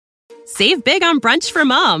Save big on brunch for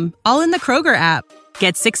mom, all in the Kroger app.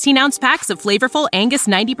 Get 16-ounce packs of flavorful Angus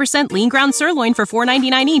 90% lean ground sirloin for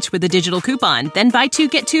 $4.99 each with a digital coupon. Then buy 2,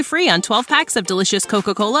 get 2 free on 12 packs of delicious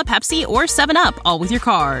Coca-Cola, Pepsi, or 7-Up, all with your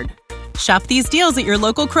card. Shop these deals at your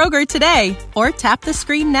local Kroger today, or tap the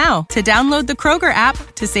screen now to download the Kroger app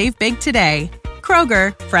to save big today.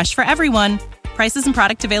 Kroger, fresh for everyone. Prices and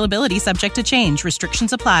product availability subject to change.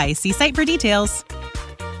 Restrictions apply. See site for details.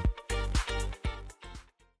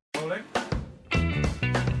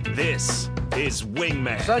 This is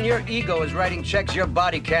Wingman. Son, your ego is writing checks your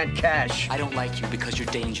body can't cash. I don't like you because you're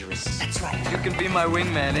dangerous. That's right. You can be my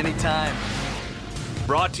wingman anytime.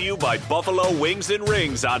 Brought to you by Buffalo Wings and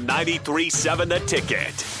Rings on 93.7 The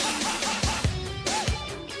Ticket.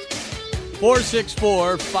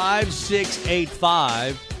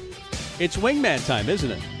 464-5685. It's Wingman time,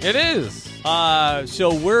 isn't it? It is.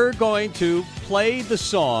 So we're going to play the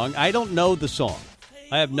song. I don't know the song.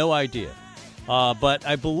 I have no idea. But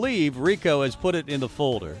I believe Rico has put it in the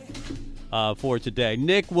folder for today.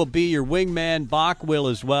 Nick will be your wingman. Bock will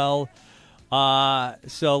as well.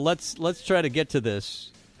 So let's try to get to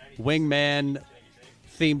this wingman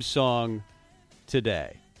theme song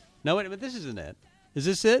today. No, wait, but this isn't it. Is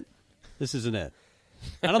this it? This isn't it.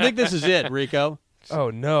 I don't think this is it, Rico.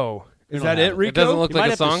 Oh, no. Is don't that have it, Rico? It doesn't look You like might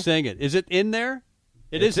a have song. to sing it. Is it in there?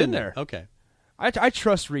 It's in there. Okay. I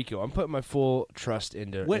trust Rico. I'm putting my full trust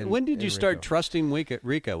into When did you start Rico. trusting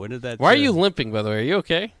Rico? When did that? Why are you limping, by the way? Are you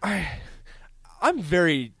okay? I'm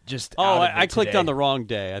very just. Oh, out of I it clicked today. on the wrong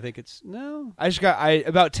day. I think it's no.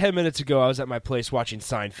 About 10 minutes ago. I was at my place watching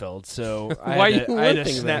Seinfeld. So I Why had are to- you I had to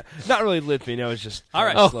limping snap. Not really limping. I was just All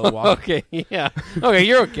right. a slow walk. Okay, yeah. Okay,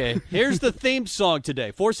 you're okay. Here's the theme song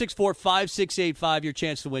today. 464-5685. Your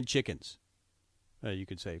chance to win chickens. You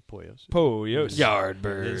could say Poyos. Poyos.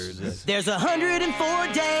 Yardbirds. There's 104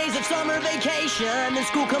 days of summer vacation, and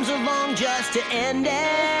school comes along just to end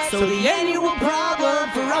it. So the annual problem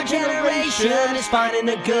for our generation is finding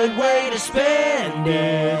a good way to spend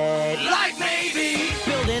it. Like maybe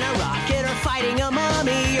building a rocket or fighting a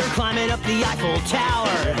mummy or climbing up the Eiffel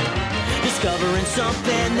Tower. Discovering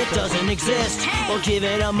something that doesn't exist or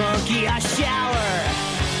giving a monkey a shower.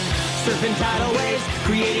 Surfing tidal waves,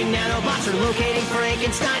 creating nanobots, or locating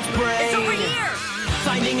Frankenstein's brain. It's over here!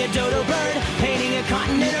 Finding a dodo bird, painting a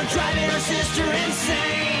continent, or driving our sister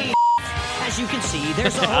insane. As you can see,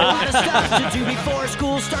 there's a whole lot of stuff to do before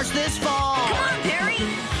school starts this fall. Come on, Perry!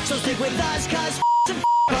 So stick with us, cause and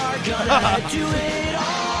are gonna do it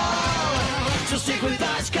all. So stick with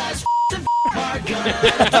us, cause and are gonna do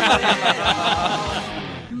it all.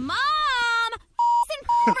 Mom!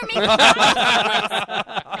 For me.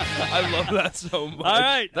 I love that so much. All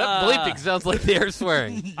right. That bleeping sounds like they're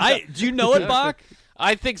swearing. Do you know it, Bach?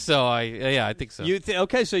 I think so. I think so.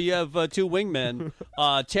 Okay, so you have two wingmen.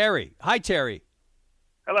 Terry. Hi, Terry.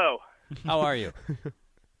 Hello. How are you?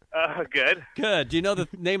 Good. Good. Do you know the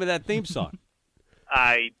name of that theme song?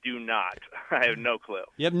 I do not. I have no clue.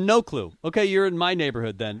 You have no clue. Okay, you're in my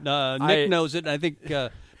neighborhood then. Nick knows it. I think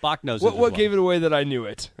Bach knows it as well. What gave it away that I knew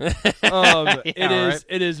it?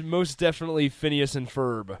 It is most definitely Phineas and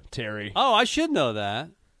Ferb, Terry. Oh, I should know that.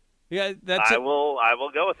 Yeah, I will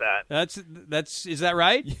go with that. That's is that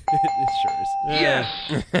right? It sure is. Yes.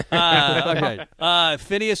 Okay.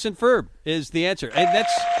 Phineas and Ferb is the answer, and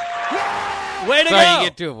that's way to Sorry, go. you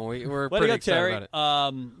get two of them. We're Way to pretty go, excited Terry.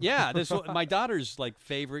 about it. Yeah, this is my daughter's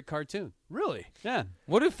favorite cartoon. Really? Yeah.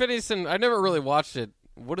 What do Phineas and I never really watched it.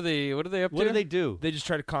 What are they up to? What do they do? They just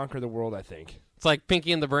try to conquer the world, I think. It's like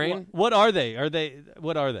Pinky and the Brain. What are they?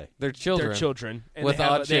 What are they? They're children. They're children. And with they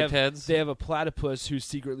have odd-shaped heads. They have a platypus who's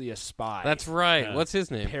secretly a spy. That's right. What's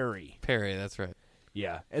his name? Perry. Perry, that's right.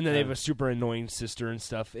 Yeah, and then they have a super annoying sister and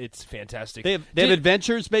stuff. It's fantastic. They have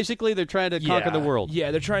adventures, basically. They're trying to conquer the world.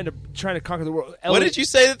 Yeah, they're trying to conquer the world. What did you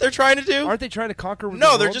say that they're trying to do? Aren't they trying to conquer the No,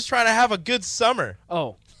 world? they're just trying to have a good summer.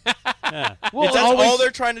 Oh. Yeah. Well, That's all they're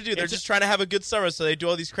trying to do. They're it's just trying to have a good summer, so they do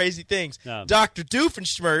all these crazy things. No. Dr.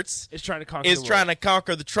 Doofenshmirtz is trying to conquer is the world. trying to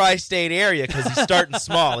conquer the tri-state area because he's starting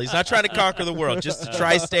small. He's not trying to conquer the world, just the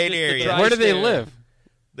tri-state area. Where do they live?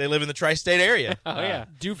 They live in the tri-state area. Oh, yeah.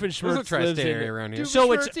 Doofenshmirtz There's a tri-state lives in area around here.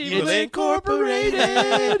 So it's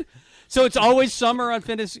Incorporated. So it's always summer on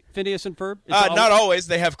Phineas and Ferb? Not always.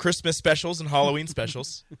 They have Christmas specials and Halloween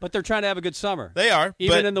specials. But they're trying to have a good summer. They are.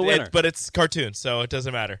 Even in the winter. But it's cartoon, so it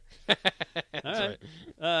doesn't matter. All right.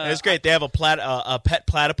 It's great. They have a pet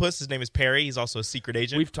platypus. His name is Perry. He's also a secret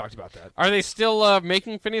agent. We've talked about that. Are they still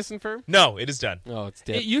making Phineas and Ferb? No, it is done. Oh, it's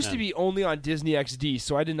dead. It used to be only on Disney XD,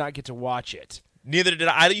 so I did not get to watch it. Neither did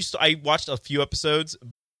I. I watched a few episodes.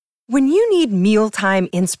 When you need mealtime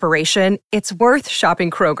inspiration, it's worth shopping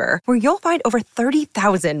Kroger, where you'll find over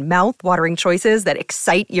 30,000 mouth-watering choices that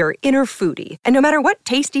excite your inner foodie. And no matter what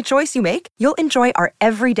tasty choice you make, you'll enjoy our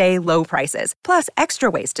everyday low prices, plus extra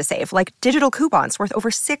ways to save, like digital coupons worth over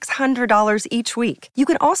 $600 each week. You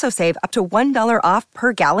can also save up to $1 off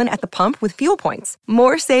per gallon at the pump with fuel points.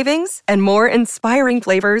 More savings and more inspiring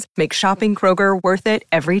flavors make shopping Kroger worth it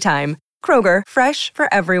every time. Kroger, fresh for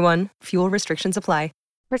everyone. Fuel restrictions apply.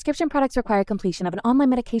 Prescription products require completion of an online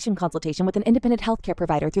medication consultation with an independent healthcare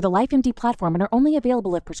provider through the LifeMD platform and are only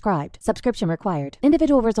available if prescribed. Subscription required.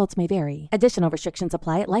 Individual results may vary. Additional restrictions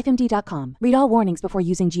apply at lifemd.com. Read all warnings before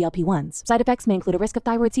using GLP-1s. Side effects may include a risk of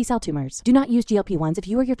thyroid C-cell tumors. Do not use GLP-1s if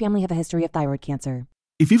you or your family have a history of thyroid cancer.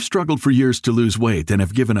 If you've struggled for years to lose weight and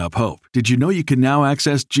have given up hope, did you know you can now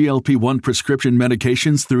access GLP-1 prescription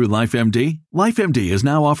medications through LifeMD? LifeMD is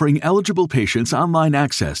now offering eligible patients online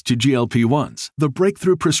access to GLP-1s, the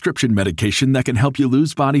breakthrough prescription medication that can help you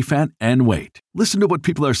lose body fat and weight. Listen to what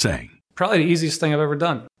people are saying. Probably the easiest thing I've ever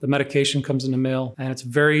done. The medication comes in the mail, and it's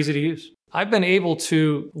very easy to use. I've been able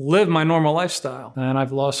to live my normal lifestyle, and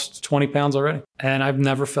I've lost 20 pounds already, and I've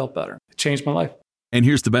never felt better. It changed my life. And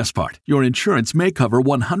here's the best part. Your insurance may cover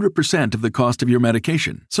 100% of the cost of your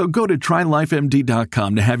medication. So go to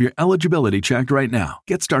TryLifeMD.com to have your eligibility checked right now.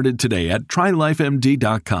 Get started today at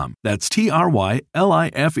TryLifeMD.com. That's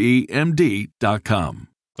TryLifeMD.com.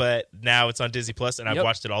 But now it's on Disney Plus, and I've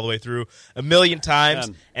watched it all the way through a million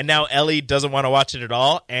times, and now Ellie doesn't want to watch it at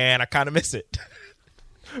all, and I kind of miss it.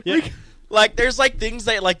 Like, there's, like, things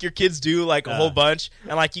that, like, your kids do, like, a whole bunch,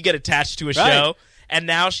 and, like, you get attached to a show. And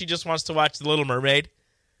now she just wants to watch The Little Mermaid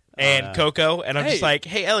and Coco. And I'm just like,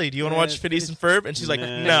 hey, Ellie, do you want to watch Phineas and Ferb? And she's like,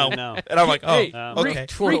 no. And I'm like, okay.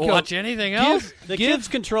 Rico, watch anything else? The kids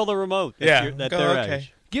control the remote at their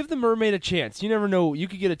age. Give the mermaid a chance. You never know. You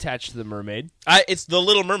could get attached to the mermaid. It's The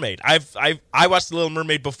Little Mermaid. I watched The Little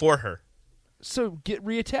Mermaid before her. So get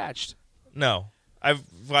reattached. No. I've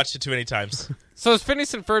watched it too many times. So is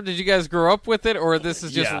Phineas and Ferb, did you guys grow up with it, or this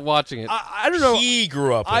is just watching it? I don't know. He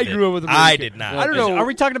grew up with I it. grew up with it. I did not. I don't know. Are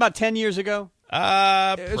we talking about 10 years ago?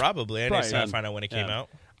 Probably. I need to find out when it came out.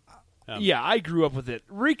 Yeah, I grew up with it.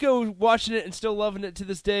 Rico watching it and still loving it to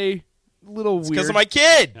this day. A little weird. Because of my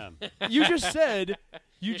kid. You just said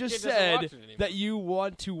that you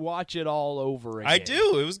want to watch it all over again. I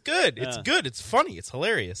do. It was good. It's good. It's funny. It's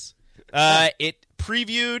hilarious. It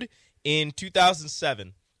previewed in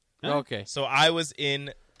 2007. Okay. So I was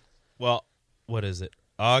in, what is it?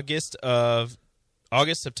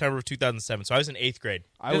 September of 2007. So I was in 8th grade.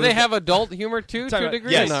 Do they have adult humor too, to a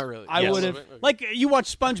degree? Yes. Not really. I would have. Like, you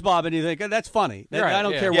watch SpongeBob and you think, that's funny. I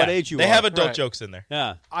don't care what age you are. They have adult jokes in there.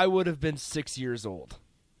 Yeah. I would have been 6 years old.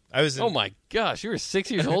 I was in, oh, my gosh. You were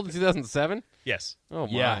 6 years old in 2007? Yes. Oh,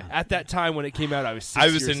 my. Yeah. At that time when it came out, I was 6 years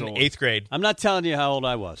old. I was in 8th grade. I'm not telling you how old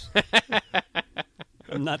I was.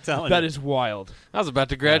 I'm not telling you. That is wild. I was about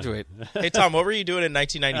to graduate. Hey, Tom, what were you doing in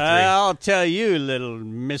 1993? I'll tell you, little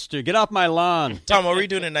mister. Get off my lawn. Tom, what were you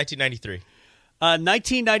doing in 1993?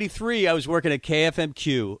 1993, I was working at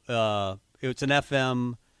KFMQ. It's an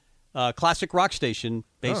FM classic rock station,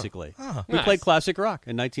 basically. We played classic rock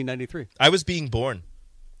in 1993. I was being born.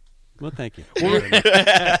 Well, thank you.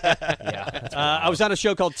 I was on a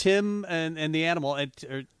show called Tim and the Animal, or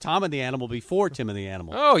Tom and the Animal before Tim and the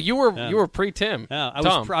Animal. Oh, you were pre-Tim. Yeah,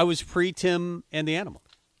 Tom. I was pre-Tim and the Animal.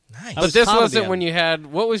 Nice. But this wasn't when you had,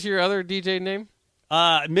 what was your other DJ name?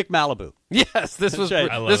 Mick Malibu. Yes, this was right.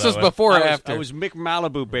 This was before or after. I was Mick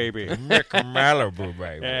Malibu, baby. Mick Malibu,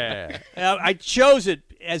 baby. Yeah. I chose it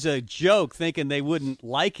as a joke, thinking they wouldn't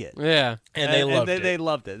like it. Yeah, and they loved it. They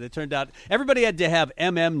loved it. It turned out everybody had to have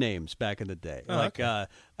MM names back in the day.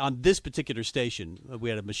 On this particular station,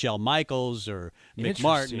 we had a Michelle Michaels or Mick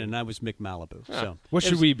Martin, and I was Mick Malibu. Huh. So what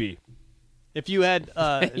should we be? If you had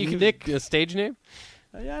you Nick, a stage name?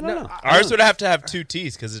 Yeah, I don't know. Ours would have to have 2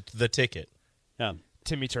 T's because it's the ticket. Yeah.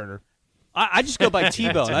 Timmy Turner. I just go by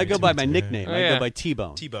T-Bone. I go by my nickname. Oh, I go by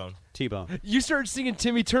T-Bone. T-Bone. T-Bone. You started singing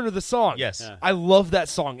Timmy Turner the song. Yes. Yeah. I love that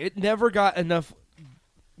song. It never got enough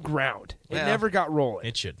ground. It never got rolling.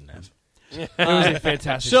 It shouldn't have. It was a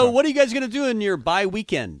fantastic So song. what are you guys going to do in your bye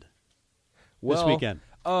weekend this weekend?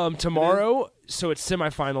 Tomorrow, so it's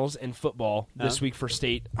semifinals in football this week for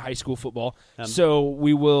state high school football. So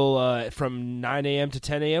we will, from 9 a.m. to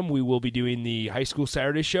 10 a.m., we will be doing the high school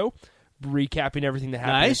Saturday show, recapping everything that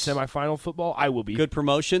happened in semifinal football. I will be. Good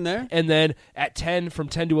promotion there. And then at 10, from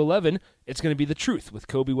 10 to 11, it's going to be The Truth with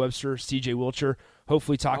Kobe Webster, C.J. Wilcher,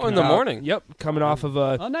 hopefully talking in the morning. Yep, coming off of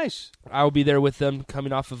Oh, nice. I will be there with them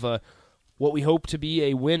coming off of what we hope to be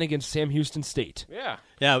a win against Sam Houston State. Yeah.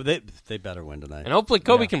 Yeah, they better win tonight. And hopefully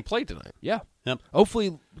Kobe can play tonight. Yeah. Yep.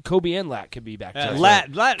 Hopefully, Kobe and Lat can be back.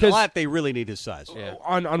 Lat, they really need his size. Yeah.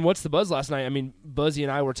 On What's the Buzz last night, I mean, Buzzy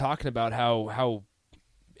and I were talking about how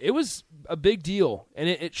it was a big deal, and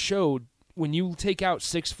it showed when you take out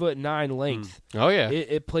 6'9" length. Oh, yeah.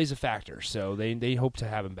 It plays a factor, so they hope to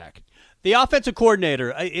have him back. The offensive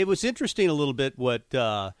coordinator, it was interesting a little bit what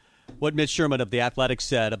Mitch Sherman of the Athletics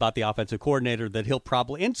said about the offensive coordinator, that he'll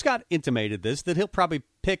probably, and Scott intimated this, that he'll probably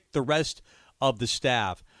pick the rest of the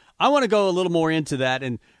staff. I want to go a little more into that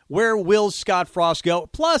and where will Scott Frost go?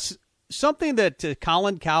 Plus, something that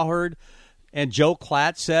Colin Cowherd and Joe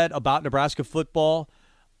Klatt said about Nebraska football.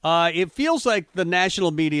 It feels like the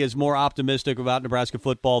national media is more optimistic about Nebraska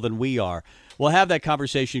football than we are. We'll have that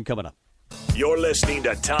conversation coming up. You're listening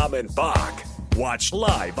to Tom and Bock. Watch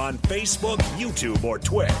live on Facebook, YouTube, or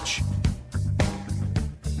Twitch.